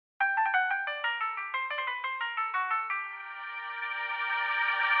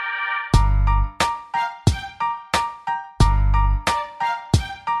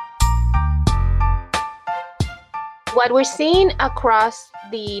What we're seeing across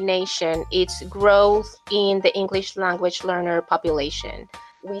the nation is growth in the English language learner population.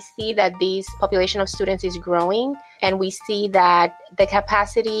 We see that this population of students is growing, and we see that the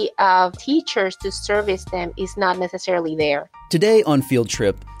capacity of teachers to service them is not necessarily there. Today on Field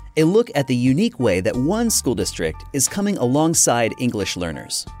Trip, a look at the unique way that one school district is coming alongside English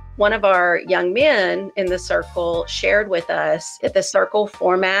learners. One of our young men in the circle shared with us that the circle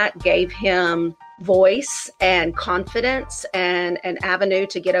format gave him voice and confidence and an avenue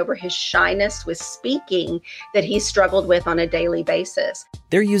to get over his shyness with speaking that he struggled with on a daily basis.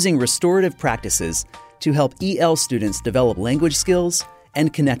 They're using restorative practices to help EL students develop language skills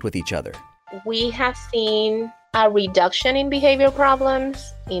and connect with each other. We have seen a reduction in behavior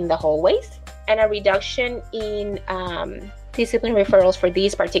problems in the hallways and a reduction in discipline referrals for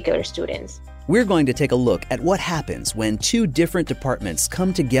these particular students. We're going to take a look at what happens when two different departments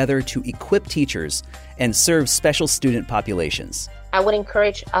come together to equip teachers and serve special student populations. I would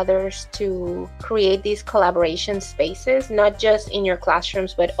encourage others to create these collaboration spaces, not just in your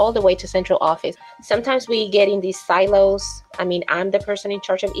classrooms, but all the way to central office. Sometimes we get in these silos. I'm the person in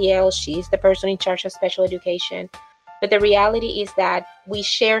charge of EL, she's the person in charge of special education. But the reality is that we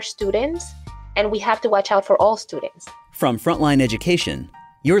share students, and we have to watch out for all students. From Frontline Education,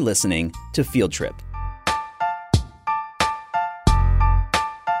 you're listening to Field Trip.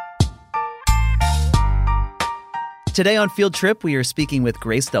 Today on Field Trip, we are speaking with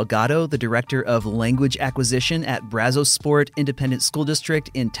Grace Delgado, the Director of Language Acquisition at Brazosport Independent School District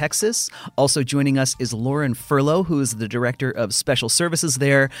in Texas. Also joining us is Lauren Furlow, who is the Director of Special Services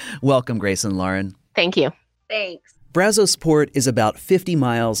there. Welcome, Grace and Lauren. Thank you. Thanks. Brazosport is about 50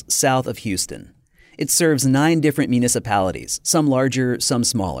 miles south of Houston. It serves 9 different municipalities, some larger, some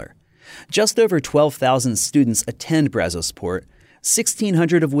smaller. Just over 12,000 students attend Brazosport,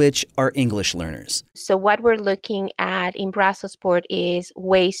 1,600 of which are English learners. So what we're looking at in Brazosport is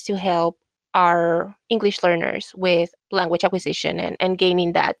ways to help our English learners with language acquisition and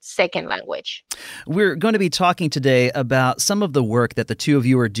gaining that second language. We're going to be talking today about some of the work that the two of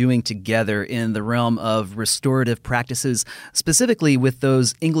you are doing together in the realm of restorative practices, specifically with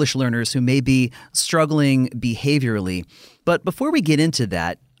those English learners who may be struggling behaviorally. But before we get into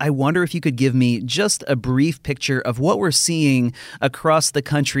that, I wonder if you could give me just a brief picture of what we're seeing across the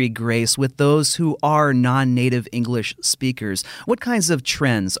country, Grace, with those who are non-native English speakers. What kinds of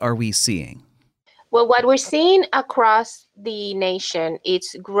trends are we seeing? Well, what we're seeing across the nation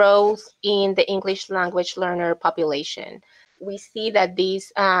is growth in the English language learner population. We see that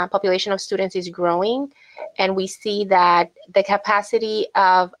this population of students is growing, and we see that the capacity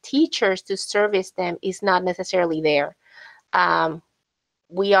of teachers to service them is not necessarily there.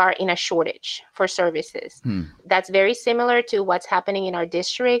 We are in a shortage for services. That's very similar to what's happening in our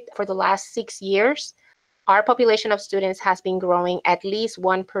district. For the last 6 years, our population of students has been growing at least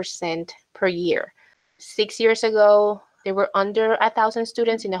 1% per year. 6 years ago, there were under 1,000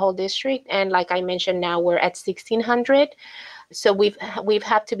 students in the whole district. And like I mentioned, now we're at 1,600. So we've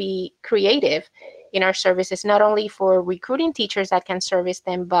had to be creative in our services, not only for recruiting teachers that can service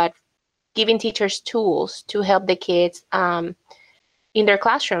them, but giving teachers tools to help the kids in their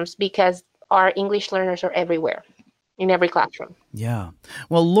classrooms, because our English learners are everywhere, in every classroom. Yeah.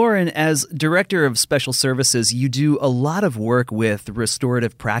 Well, Lauren, as Director of Special Services, you do a lot of work with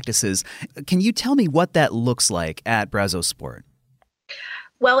restorative practices. Can you tell me what that looks like at Brazosport?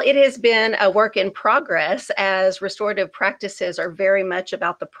 Well, it has been a work in progress, as restorative practices are very much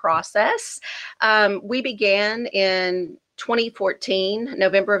about the process. We began in 2014,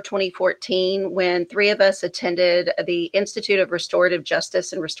 November of 2014, when 3 of us attended the Institute of Restorative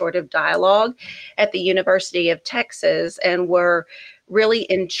Justice and Restorative Dialogue at the University of Texas, and were really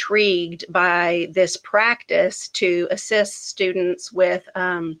intrigued by this practice to assist students with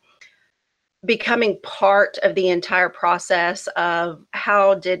becoming part of the entire process of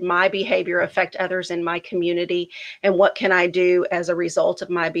how did my behavior affect others in my community, and what can I do as a result of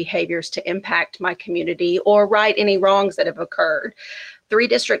my behaviors to impact my community or right any wrongs that have occurred. 3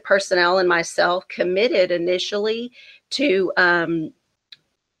 district personnel and myself committed initially to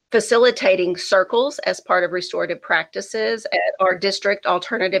facilitating circles as part of restorative practices at our district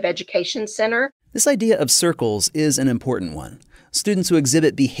alternative education center. This idea of circles is an important one. Students who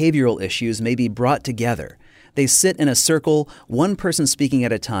exhibit behavioral issues may be brought together. They sit in a circle, one person speaking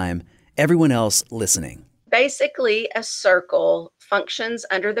at a time, everyone else listening. Basically, a circle functions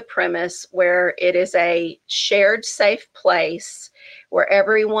under the premise where it is a shared safe place where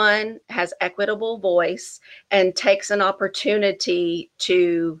everyone has equitable voice and takes an opportunity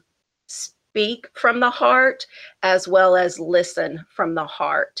to speak from the heart as well as listen from the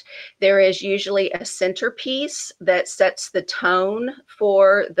heart. There is usually a centerpiece that sets the tone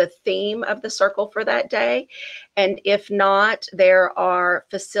for the theme of the circle for that day. And if not, there are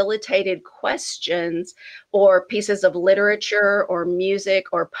facilitated questions or pieces of literature or music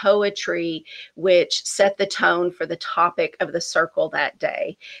or poetry which set the tone for the topic of the circle that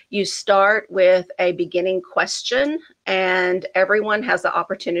day. You start with a beginning question, and everyone has the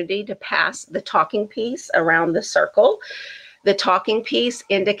opportunity to pass the talking piece around the circle. The talking piece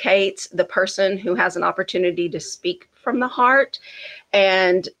indicates the person who has an opportunity to speak from the heart.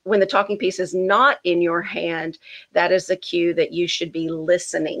 And when the talking piece is not in your hand, that is the cue that you should be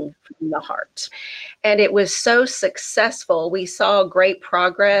listening from the heart. And it was so successful. We saw great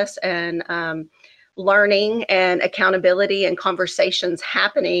progress and learning and accountability and conversations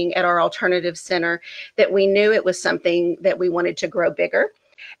happening at our alternative center that we knew it was something that we wanted to grow bigger.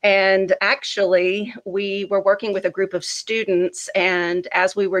 And actually, we were working with a group of students, and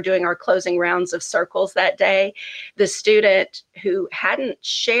as we were doing our closing rounds of circles that day, the student who hadn't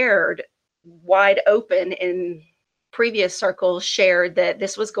shared wide open in previous circles shared that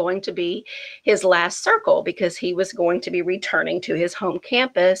this was going to be his last circle because he was going to be returning to his home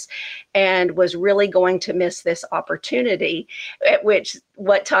campus and was really going to miss this opportunity. At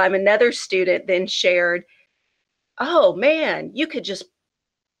what time another student then shared, "Oh man, you could just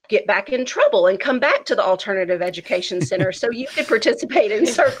get back in trouble and come back to the Alternative Education Center so you could participate in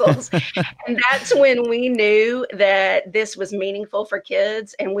circles." And that's when we knew that this was meaningful for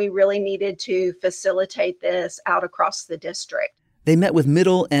kids, and we really needed to facilitate this out across the district. They met with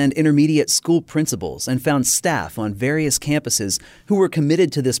middle and intermediate school principals and found staff on various campuses who were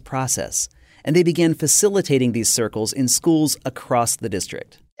committed to this process. And they began facilitating these circles in schools across the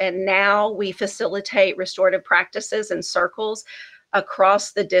district. And now we facilitate restorative practices and circles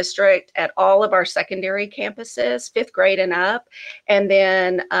across the district at all of our secondary campuses, 5th grade and up, and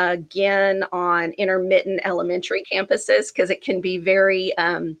then again on intermittent elementary campuses, because it can be very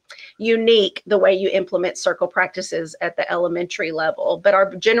unique the way you implement circle practices at the elementary level. But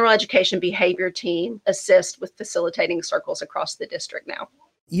our general education behavior team assists with facilitating circles across the district now.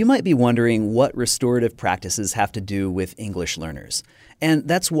 You might be wondering what restorative practices have to do with English learners. And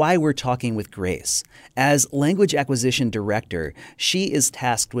that's why we're talking with Grace. As Language Acquisition Director, she is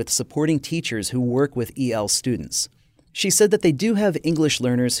tasked with supporting teachers who work with EL students. She said that they do have English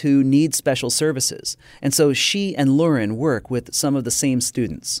learners who need special services, and so she and Lauren work with some of the same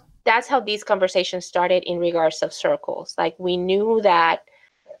students. That's how these conversations started in regards of circles. Like, we knew that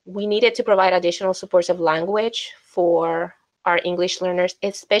we needed to provide additional supports of language for our English learners,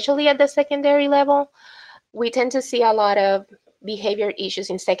 especially at the secondary level. We tend to see a lot of behavior issues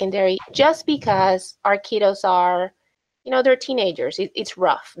in secondary just because our kiddos are, they're teenagers. It's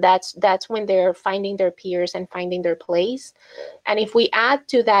rough. That's when they're finding their peers and finding their place. And if we add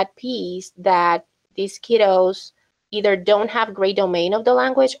to that piece that these kiddos either don't have great domain of the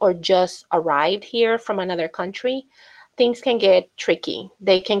language or just arrived here from another country, things can get tricky.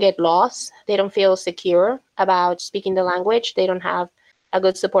 They can get lost. They don't feel secure about speaking the language. They don't have a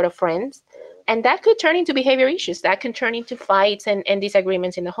good support of friends. And that could turn into behavior issues. That can turn into fights and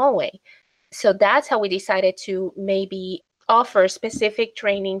disagreements in the hallway. So that's how we decided to maybe offer specific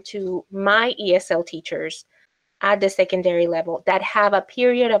training to my ESL teachers at the secondary level that have a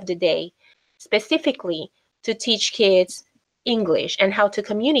period of the day specifically to teach kids English and how to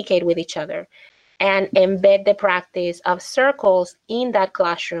communicate with each other, and embed the practice of circles in that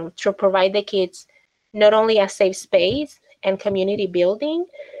classroom to provide the kids not only a safe space and community building,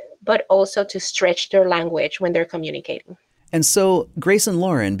 but also to stretch their language when they're communicating. And so Grace and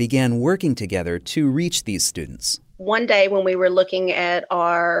Lauren began working together to reach these students. One day when we were looking at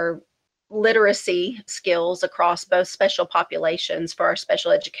our literacy skills across both special populations for our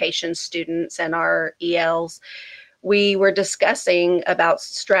special education students and our ELs, we were discussing about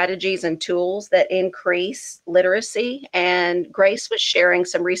strategies and tools that increase literacy, and Grace was sharing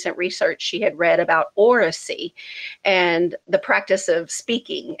some recent research she had read about oracy and the practice of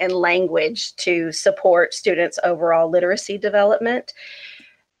speaking and language to support students' overall literacy development.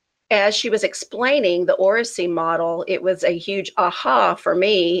 As she was explaining the oracy model, it was a huge aha for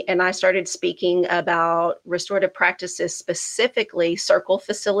me, and I started speaking about restorative practices, specifically circle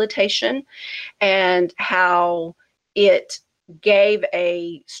facilitation, and how it gave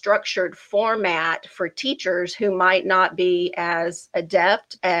a structured format for teachers who might not be as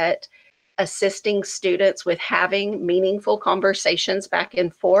adept at assisting students with having meaningful conversations back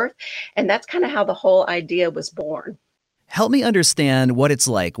and forth. And that's kind of how the whole idea was born. Help me understand what it's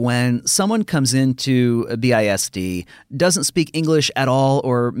like when someone comes into a BISD, doesn't speak English at all,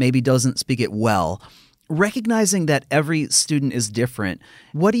 or maybe doesn't speak it well. Recognizing that every student is different,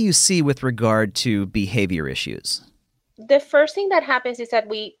 what do you see with regard to behavior issues? The first thing that happens is that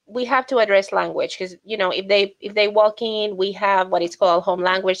we have to address language, because if they walk in, we have what is called home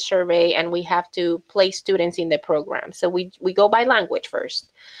language survey, and we have to place students in the program. So we go by language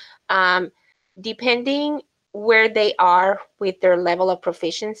first. Depending where they are with their level of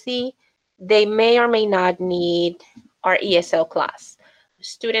proficiency, they may or may not need our ESL class.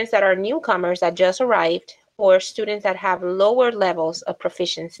 Students that are newcomers that just arrived, or students that have lower levels of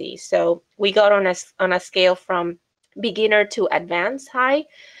proficiency. So we go on a scale from beginner to advanced high.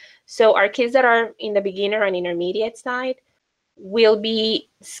 So our kids that are in the beginner and intermediate side will be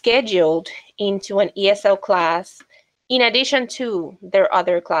scheduled into an ESL class in addition to their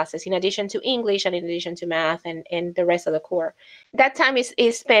other classes, in addition to English and in addition to math and the rest of the core. That time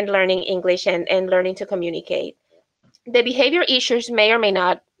is spent learning English and learning to communicate. The behavior issues may or may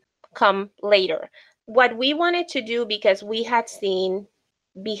not come later. What we wanted to do, because we had seen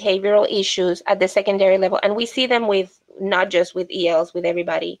behavioral issues at the secondary level, and we see them with not just with ELs, with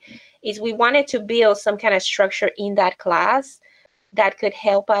everybody, is we wanted to build some kind of structure in that class that could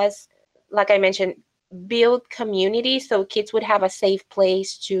help us, like I mentioned, build community, so kids would have a safe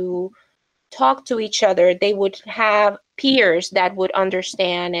place to talk to each other. They would have peers that would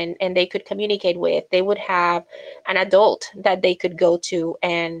understand and they could communicate with. They would have an adult that they could go to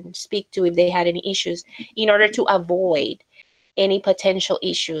and speak to if they had any issues, in order to avoid any potential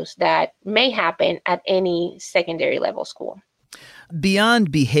issues that may happen at any secondary level school.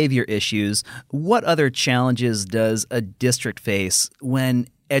 Beyond behavior issues, what other challenges does a district face when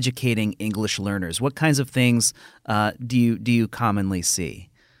educating English learners? What kinds of things do you commonly see?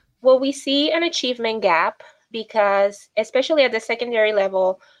 Well, we see an achievement gap because, especially at the secondary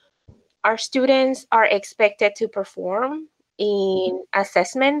level, our students are expected to perform in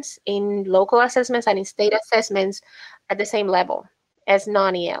assessments, in local assessments and in state assessments at the same level as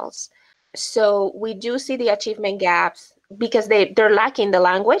non-ELs. So we do see the achievement gaps because they're lacking the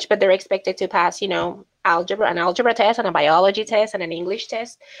language, but they're expected to pass, an algebra test and a biology test and an English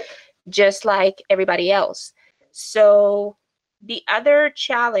test, just like everybody else. So the other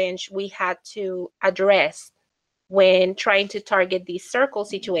challenge we had to address when trying to target the circle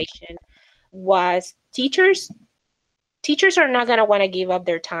situation was teachers are not going to want to give up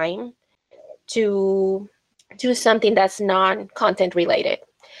their time to do something that's non-content related.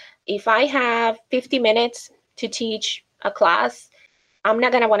 If I have 50 minutes to teach a class, I'm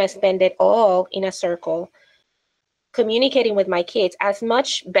not going to want to spend it all in a circle communicating with my kids, as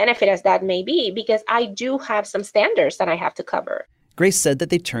much benefit as that may be, because I do have some standards that I have to cover. Grace said that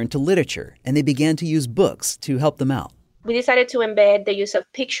they turned to literature and they began to use books to help them out. We decided to embed the use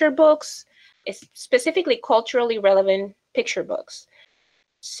of picture books, specifically culturally relevant picture books.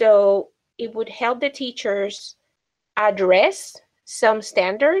 So it would help the teachers address some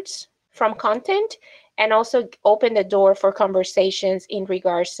standards from content and also open the door for conversations in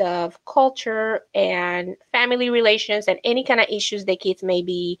regards of culture and family relations and any kind of issues the kids may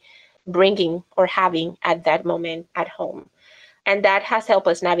be bringing or having at that moment at home. And that has helped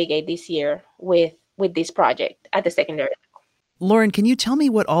us navigate this year with this project at the secondary level. Lauren, can you tell me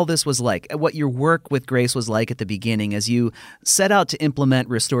what all this was like, what your work with Grace was like at the beginning as you set out to implement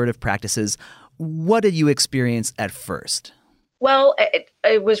restorative practices? What did you experience at first? Well,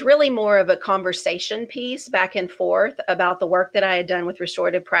 it was really more of a conversation piece back and forth about the work that I had done with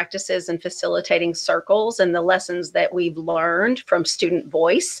restorative practices and facilitating circles and the lessons that we've learned from student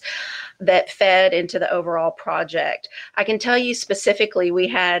voice that fed into the overall project. I can tell you specifically, we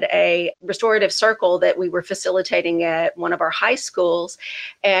had a restorative circle that we were facilitating at one of our high schools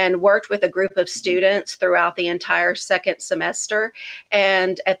and worked with a group of students throughout the entire second semester.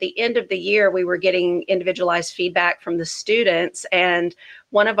 And at the end of the year, we were getting individualized feedback from the students. And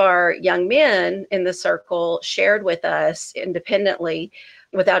one of our young men in the circle shared with us independently,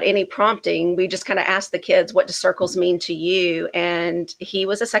 without any prompting. We just kind of asked the kids, what do circles mean to you? And he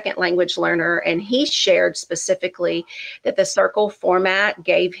was a second language learner, and he shared specifically that the circle format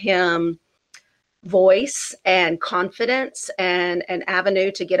gave him voice and confidence and an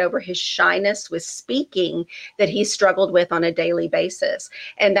avenue to get over his shyness with speaking that he struggled with on a daily basis.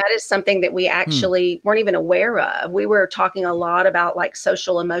 And that is something that we actually weren't even aware of. We were talking a lot about like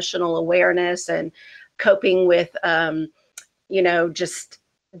social emotional awareness and coping with, just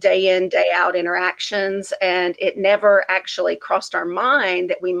day in, day out interactions. And it never actually crossed our mind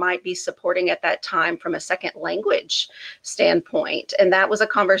that we might be supporting at that time from a second language standpoint. And that was a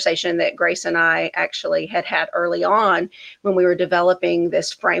conversation that Grace and I actually had early on when we were developing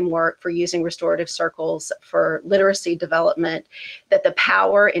this framework for using restorative circles for literacy development, that the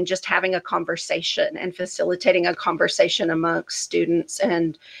power in just having a conversation and facilitating a conversation amongst students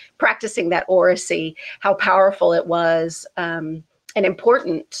and practicing that oracy, how powerful it was, and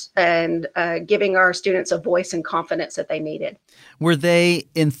important, and giving our students a voice and confidence that they needed. Were they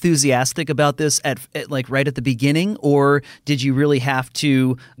enthusiastic about this at like right at the beginning, or did you really have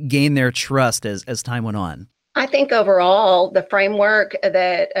to gain their trust as time went on? I think overall, the framework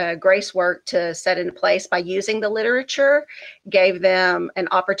that Grace worked to set into place by using the literature gave them an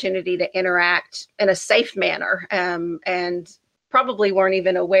opportunity to interact in a safe manner, and probably weren't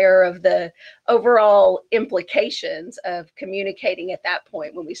even aware of the overall implications of communicating at that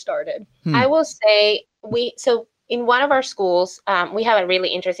point when we started. I will say so in one of our schools, we have a really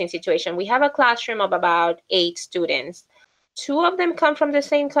interesting situation. We have a classroom of about 8 students. 2 of them come from the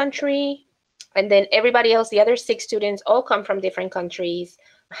same country, and then everybody else, the other 6 students, all come from different countries.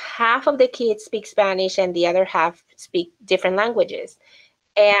 Half of the kids speak Spanish and the other half speak different languages.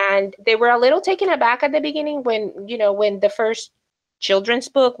 And they were a little taken aback at the beginning when the first children's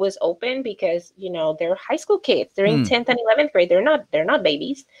book was open, because they're high school kids, they're in 10th and 11th grade, they're not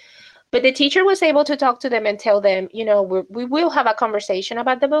babies. But the teacher was able to talk to them and tell them, we will have a conversation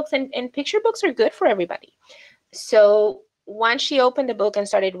about the books, and picture books are good for everybody. So once she opened the book and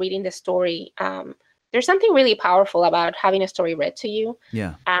started reading the story, there's something really powerful about having a story read to you.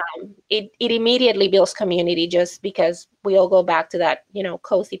 Yeah. It immediately builds community, just because we all go back to that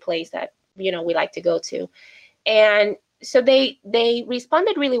cozy place that we like to go to. And so they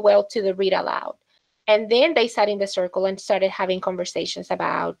responded really well to the read aloud. And then they sat in the circle and started having conversations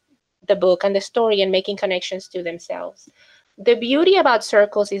about the book and the story and making connections to themselves. The beauty about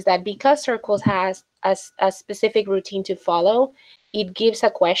circles is that because circles has a specific routine to follow, it gives a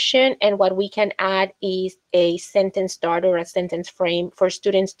question, and what we can add is a sentence start or a sentence frame for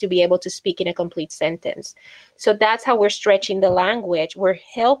students to be able to speak in a complete sentence. So that's how we're stretching the language. We're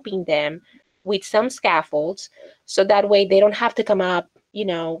helping them with some scaffolds, so that way they don't have to come up,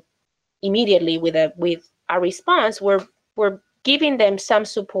 immediately with a response. We're giving them some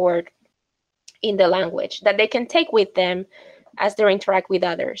support in the language that they can take with them as they interact with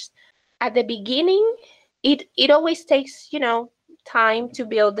others. At the beginning, it always takes, time to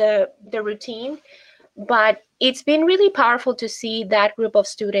build the routine, but it's been really powerful to see that group of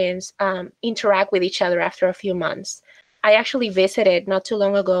students interact with each other after a few months. I actually visited not too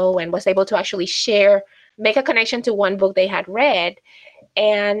long ago and was able to actually make a connection to one book they had read.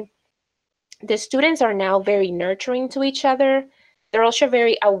 And the students are now very nurturing to each other. They're also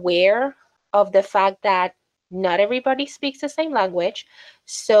very aware of the fact that not everybody speaks the same language.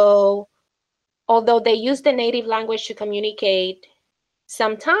 So although they use the native language to communicate,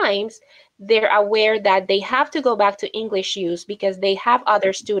 sometimes they're aware that they have to go back to English use because they have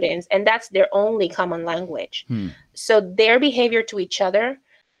other students, and that's their only common language. So their behavior to each other,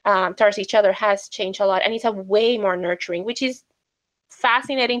 towards each other, has changed a lot, and it's a way more nurturing, which is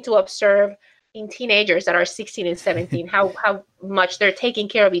fascinating to observe in teenagers that are 16 and 17, how much they're taking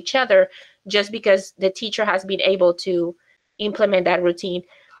care of each other just because the teacher has been able to implement that routine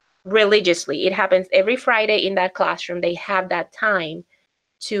religiously. It happens every Friday in that classroom. They have that time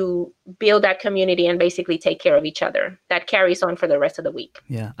to build that community and basically take care of each other. That carries on for the rest of the week.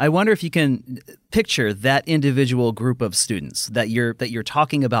 Yeah. I wonder if you can picture that individual group of students that you're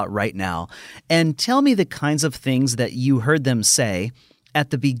talking about right now, and tell me the kinds of things that you heard them say at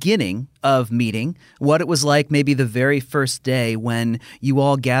the beginning of meeting, what it was like maybe the very first day when you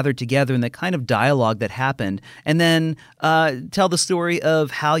all gathered together and the kind of dialogue that happened, and then tell the story of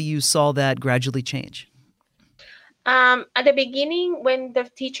how you saw that gradually change. At the beginning, when the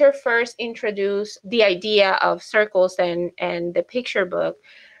teacher first introduced the idea of circles and the picture book,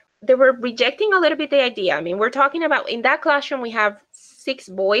 they were rejecting a little bit the idea. I mean, we're talking about, in that classroom, we have 6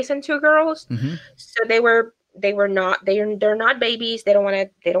 boys and 2 girls. Mm-hmm. So they're not babies. They don't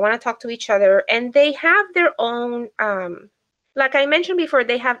want to talk to each other, and they have their own, like I mentioned before,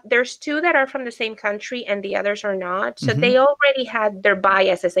 there's 2 that are from the same country and the others are not. So they already had their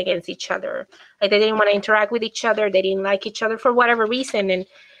biases against each other. Like, they didn't want to interact with each other. They didn't like each other for whatever reason.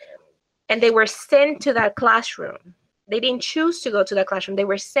 And they were sent to that classroom. They didn't choose to go to that classroom. They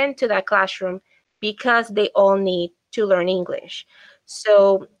were sent to that classroom because they all need to learn English.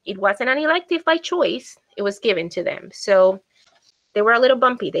 So it wasn't an elective by choice. It was given to them. So they were a little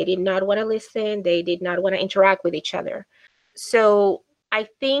bumpy. They did not want to listen. They did not want to interact with each other. So I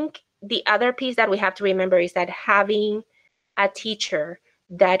think the other piece that we have to remember is that having a teacher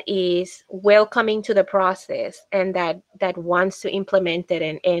that is welcoming to the process and that wants to implement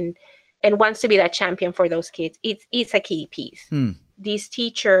it and wants to be that champion for those kids, it's a key piece. This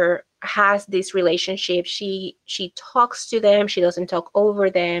teacher has this relationship. She talks to them. She doesn't talk over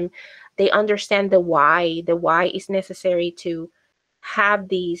them. They understand the why. The why is necessary to have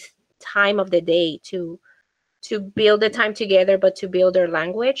these time of the day to build the time together, but to build their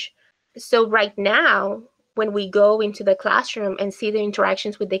language. So right now, when we go into the classroom and see the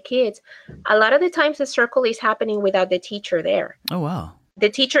interactions with the kids, a lot of the times the circle is happening without the teacher there. Oh, wow. The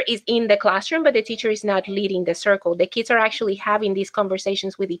teacher is in the classroom, but the teacher is not leading the circle. The kids are actually having these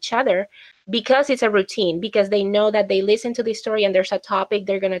conversations with each other because it's a routine, because they know that they listen to the story and there's a topic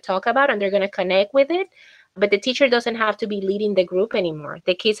they're going to talk about and they're going to connect with it. But the teacher doesn't have to be leading the group anymore.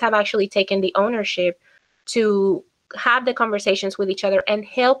 The kids have actually taken the ownership to have the conversations with each other and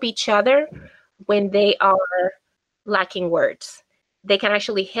help each other when they are lacking words. They can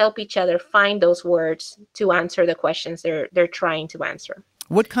actually help each other find those words to answer the questions they're trying to answer.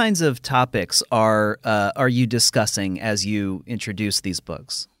 What kinds of topics are you discussing as you introduce these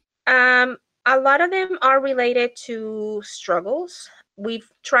books? A lot of them are related to struggles.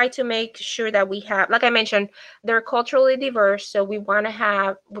 We've tried to make sure that we have, like I mentioned, they're culturally diverse. So we want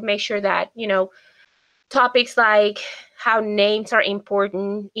to make sure that, topics like how names are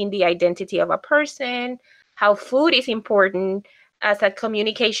important in the identity of a person, how food is important as a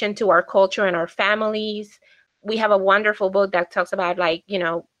communication to our culture and our families. We have a wonderful book that talks about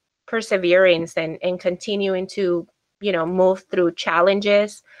perseverance and continuing to, move through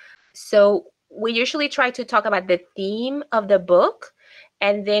challenges. So we usually try to talk about the theme of the book,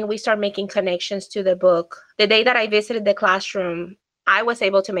 and then we start making connections to the book. The day that I visited the classroom, I was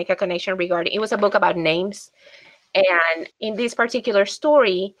able to make a connection regarding, it was a book about names. And in this particular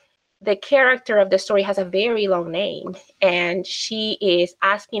story, the character of the story has a very long name, and she is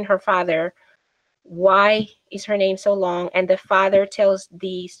asking her father, why is her name so long? And the father tells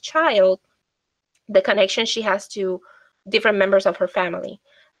this child the connection she has to different members of her family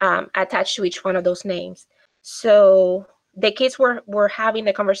attached to each one of those names. So the kids were having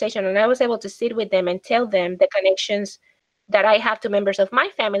the conversation, and I was able to sit with them and tell them the connections that I have to members of my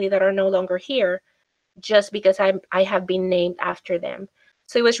family that are no longer here, just because I have been named after them.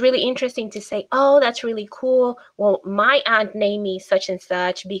 So it was really interesting to say, oh, that's really cool. Well, my aunt named me such and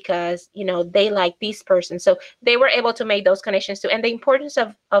such because, they like this person. So they were able to make those connections too. And the importance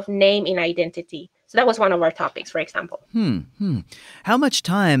of name in identity. So that was one of our topics, for example. How much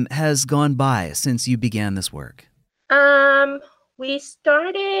time has gone by since you began this work? We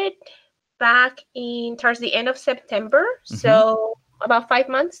started back towards the end of September. So about 5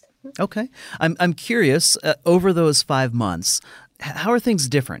 months. Okay. I'm curious, over those 5 months, how are things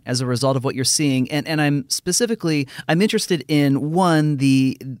different as a result of what you're seeing? And I'm interested in, one,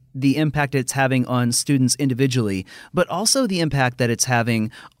 the impact it's having on students individually, but also the impact that it's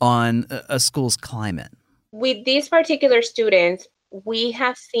having on a school's climate. With these particular students, we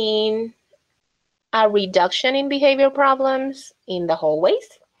have seen a reduction in behavior problems in the hallways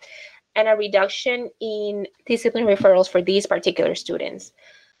and a reduction in discipline referrals for these particular students.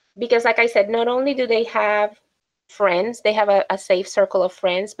 Because like I said, not only do they have friends, they have a safe circle of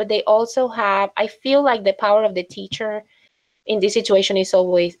friends, but they also have, I feel like the power of the teacher in this situation is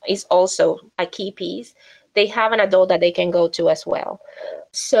also a key piece. They have an adult that they can go to as well.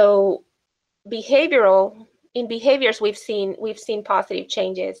 So in behaviors, we've seen positive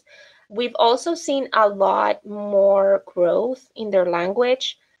changes. We've also seen a lot more growth in their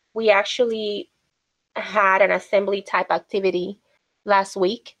language. We actually had an assembly type activity last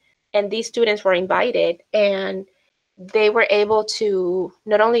week, and these students were invited, and they were able to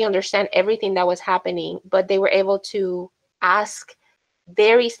not only understand everything that was happening, but they were able to ask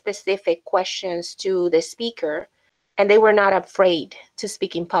very specific questions to the speaker, and they were not afraid to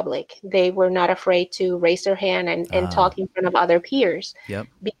speak in public. They were not afraid to raise their hand and talk in front of other peers. Yep.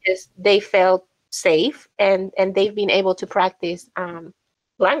 Because they felt safe and they've been able to practice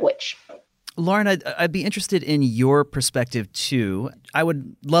language. Lauren, I'd be interested in your perspective too. I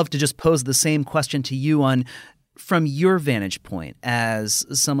would love to just pose the same question to you from your vantage point as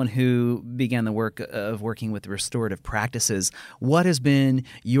someone who began the work of working with restorative practices. What has been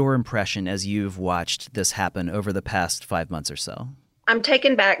your impression as you've watched this happen over the past 5 months or so? I'm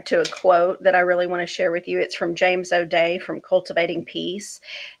taken back to a quote that I really want to share with you. It's from James O'Day from Cultivating Peace.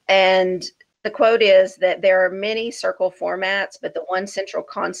 And The quote is that there are many circle formats, but the one central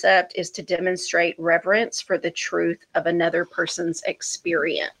concept is to demonstrate reverence for the truth of another person's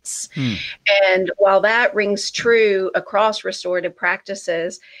experience. And while that rings true across restorative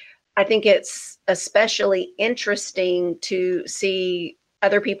practices, I think it's especially interesting to see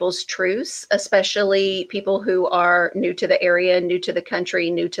other people's truths, especially people who are new to the area, new to the country,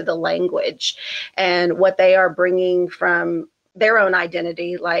 new to the language, and what they are bringing from their own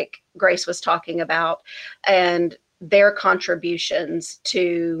identity, like Grace was talking about, and their contributions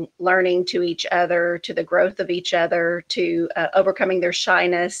to learning to each other, to the growth of each other, to overcoming their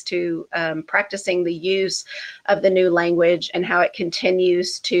shyness, to practicing the use of the new language, and how it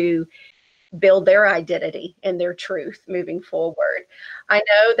continues to build their identity and their truth moving forward. I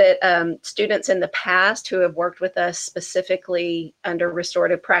know that students in the past who have worked with us specifically under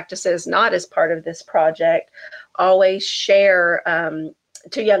restorative practices, not as part of this project, always share,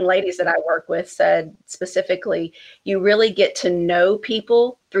 two young ladies that I work with said specifically, you really get to know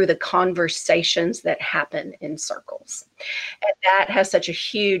people through the conversations that happen in circles. And that has such a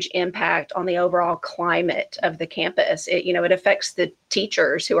huge impact on the overall climate of the campus. It affects the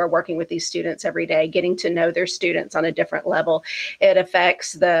teachers who are working with these students every day, getting to know their students on a different level. It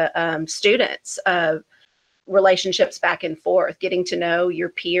affects the students' relationships back and forth, getting to know your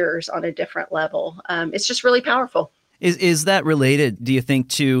peers on a different level. It's just really powerful. Is that related, do you think,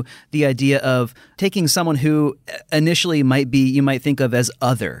 to the idea of taking someone who initially you might think of as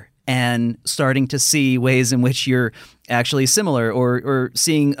other and starting to see ways in which you're actually similar or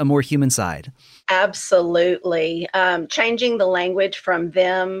seeing a more human side? Absolutely. Changing the language from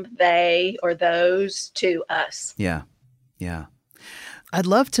them, they, or those to us. Yeah. I'd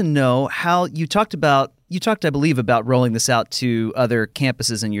love to know how you talked, I believe, about rolling this out to other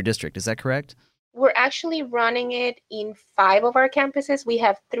campuses in your district. Is that correct? We're actually running it in 5 of our campuses. We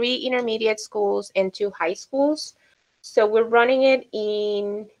have 3 intermediate schools and 2 high schools. So we're running it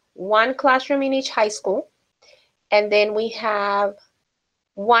in 1 classroom in each high school. And then we have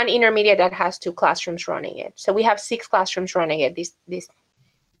 1 intermediate that has 2 classrooms running it. So we have 6 classrooms running it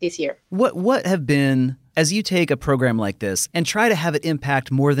this year. What have been, as you take a program like this and try to have it impact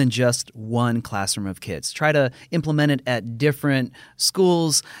more than just 1 classroom of kids, try to implement it at different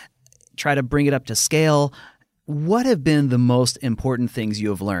schools, try to bring it up to scale, what have been the most important things you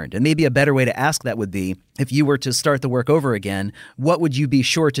have learned? And maybe a better way to ask that would be, if you were to start the work over again, what would you be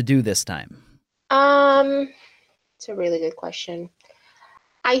sure to do this time? It's a really good question.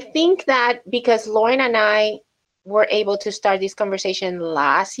 I think that because Lauren and I were able to start this conversation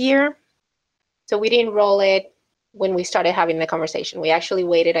last year, so we didn't roll it when we started having the conversation. We actually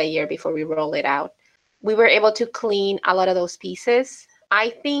waited a year before we rolled it out. We were able to clean a lot of those pieces. I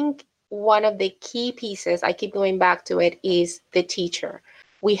think one of the key pieces, I keep going back to it, is the teacher.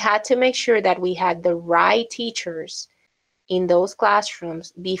 We had to make sure that we had the right teachers in those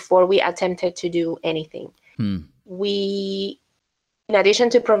classrooms before we attempted to do anything. We, in addition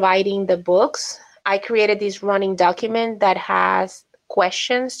to providing the books, I created this running document that has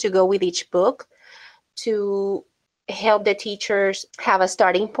questions to go with each book to help the teachers have a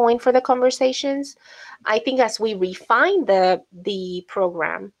starting point for the conversations. I think as we refine the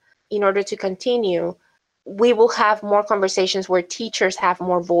program, in order to continue, we will have more conversations where teachers have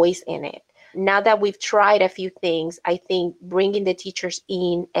more voice in it. Now that we've tried a few things, I think bringing the teachers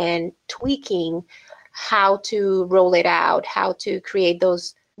in and tweaking how to roll it out, how to create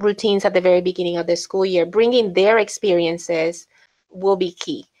those routines at the very beginning of the school year, bringing their experiences will be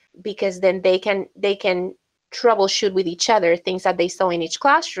key, because then they can troubleshoot with each other things that they saw in each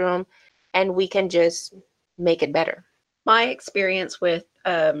classroom, and we can just make it better. My experience with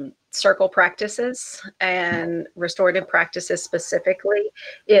circle practices and restorative practices specifically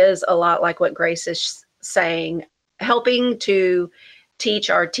is a lot like what Grace is saying, helping to teach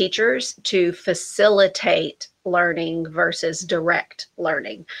our teachers to facilitate learning versus direct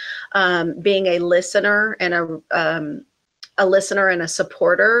learning, being a listener and a listener and a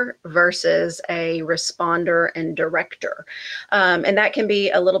supporter versus a responder and director. And that can be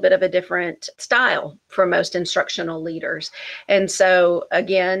a little bit of a different style for most instructional leaders. And so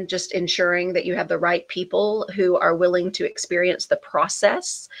again, just ensuring that you have the right people who are willing to experience the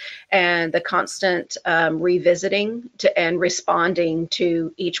process and the constant revisiting and responding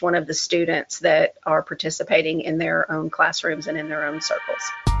to each one of the students that are participating in their own classrooms and in their own circles.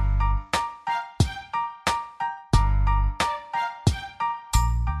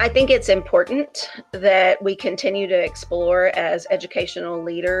 I think it's important that we continue to explore as educational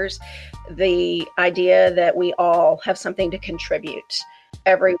leaders the idea that we all have something to contribute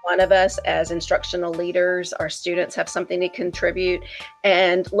every one of us as instructional leaders, our students have something to contribute,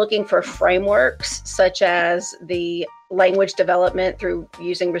 and looking for frameworks such as the language development through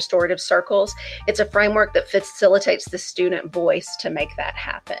using restorative circles. It's a framework that facilitates the student voice to make that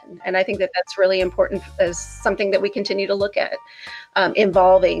happen. And I think that that's really important as something that we continue to look at,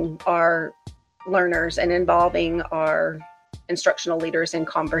 involving our learners and involving our instructional leaders in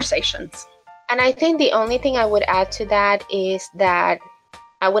conversations. And I think the only thing I would add to that is that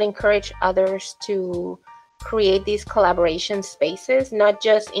I would encourage others to create these collaboration spaces, not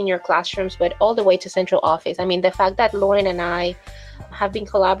just in your classrooms, but all the way to central office. I mean, the fact that Lauren and I have been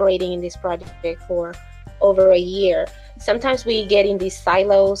collaborating in this project for over a year, sometimes we get in these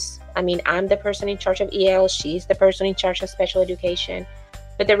silos. I mean, I'm the person in charge of EL, she's the person in charge of special education.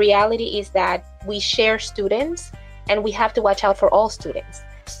 But the reality is that we share students and we have to watch out for all students.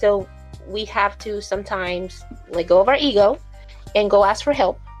 So we have to sometimes let go of our ego and go ask for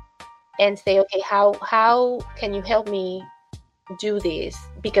help and say, okay, how can you help me do this?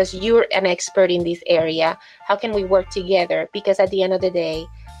 Because you're an expert in this area. How can we work together? Because at the end of the day,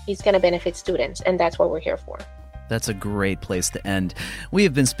 it's going to benefit students, and that's what we're here for. That's a great place to end. We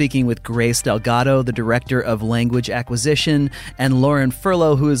have been speaking with Grace Delgado, the Director of Language Acquisition, and Lauren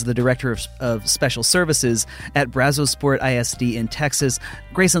Furlow, who is the Director of Special Services at Brazosport ISD in Texas.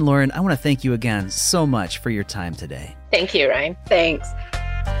 Grace and Lauren, I want to thank you again so much for your time today. Thank you, Ryan. Thanks.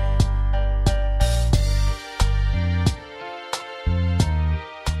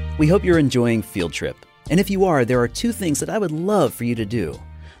 We hope you're enjoying Field Trip. And if you are, there are two things that I would love for you to do.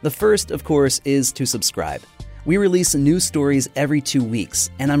 The first, of course, is to subscribe. We release new stories every 2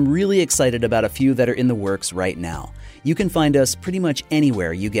 weeks, and I'm really excited about a few that are in the works right now. You can find us pretty much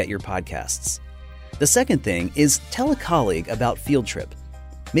anywhere you get your podcasts. The second thing is tell a colleague about Field Trip.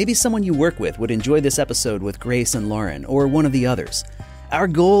 Maybe someone you work with would enjoy this episode with Grace and Lauren, or one of the others. Our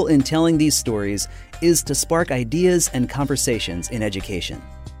goal in telling these stories is to spark ideas and conversations in education.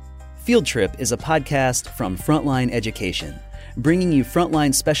 Field Trip is a podcast from Frontline Education, bringing you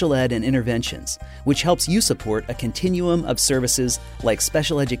frontline special ed and interventions, which helps you support a continuum of services like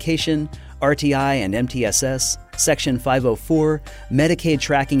special education, RTI and MTSS, Section 504, Medicaid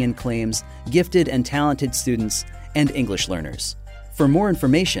tracking and claims, gifted and talented students, and English learners. For more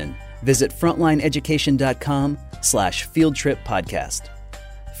information, visit frontlineeducation.com/fieldtrippodcast.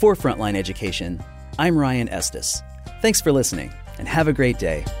 For Frontline Education, I'm Ryan Estes. Thanks for listening, and have a great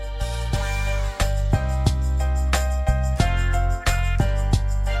day.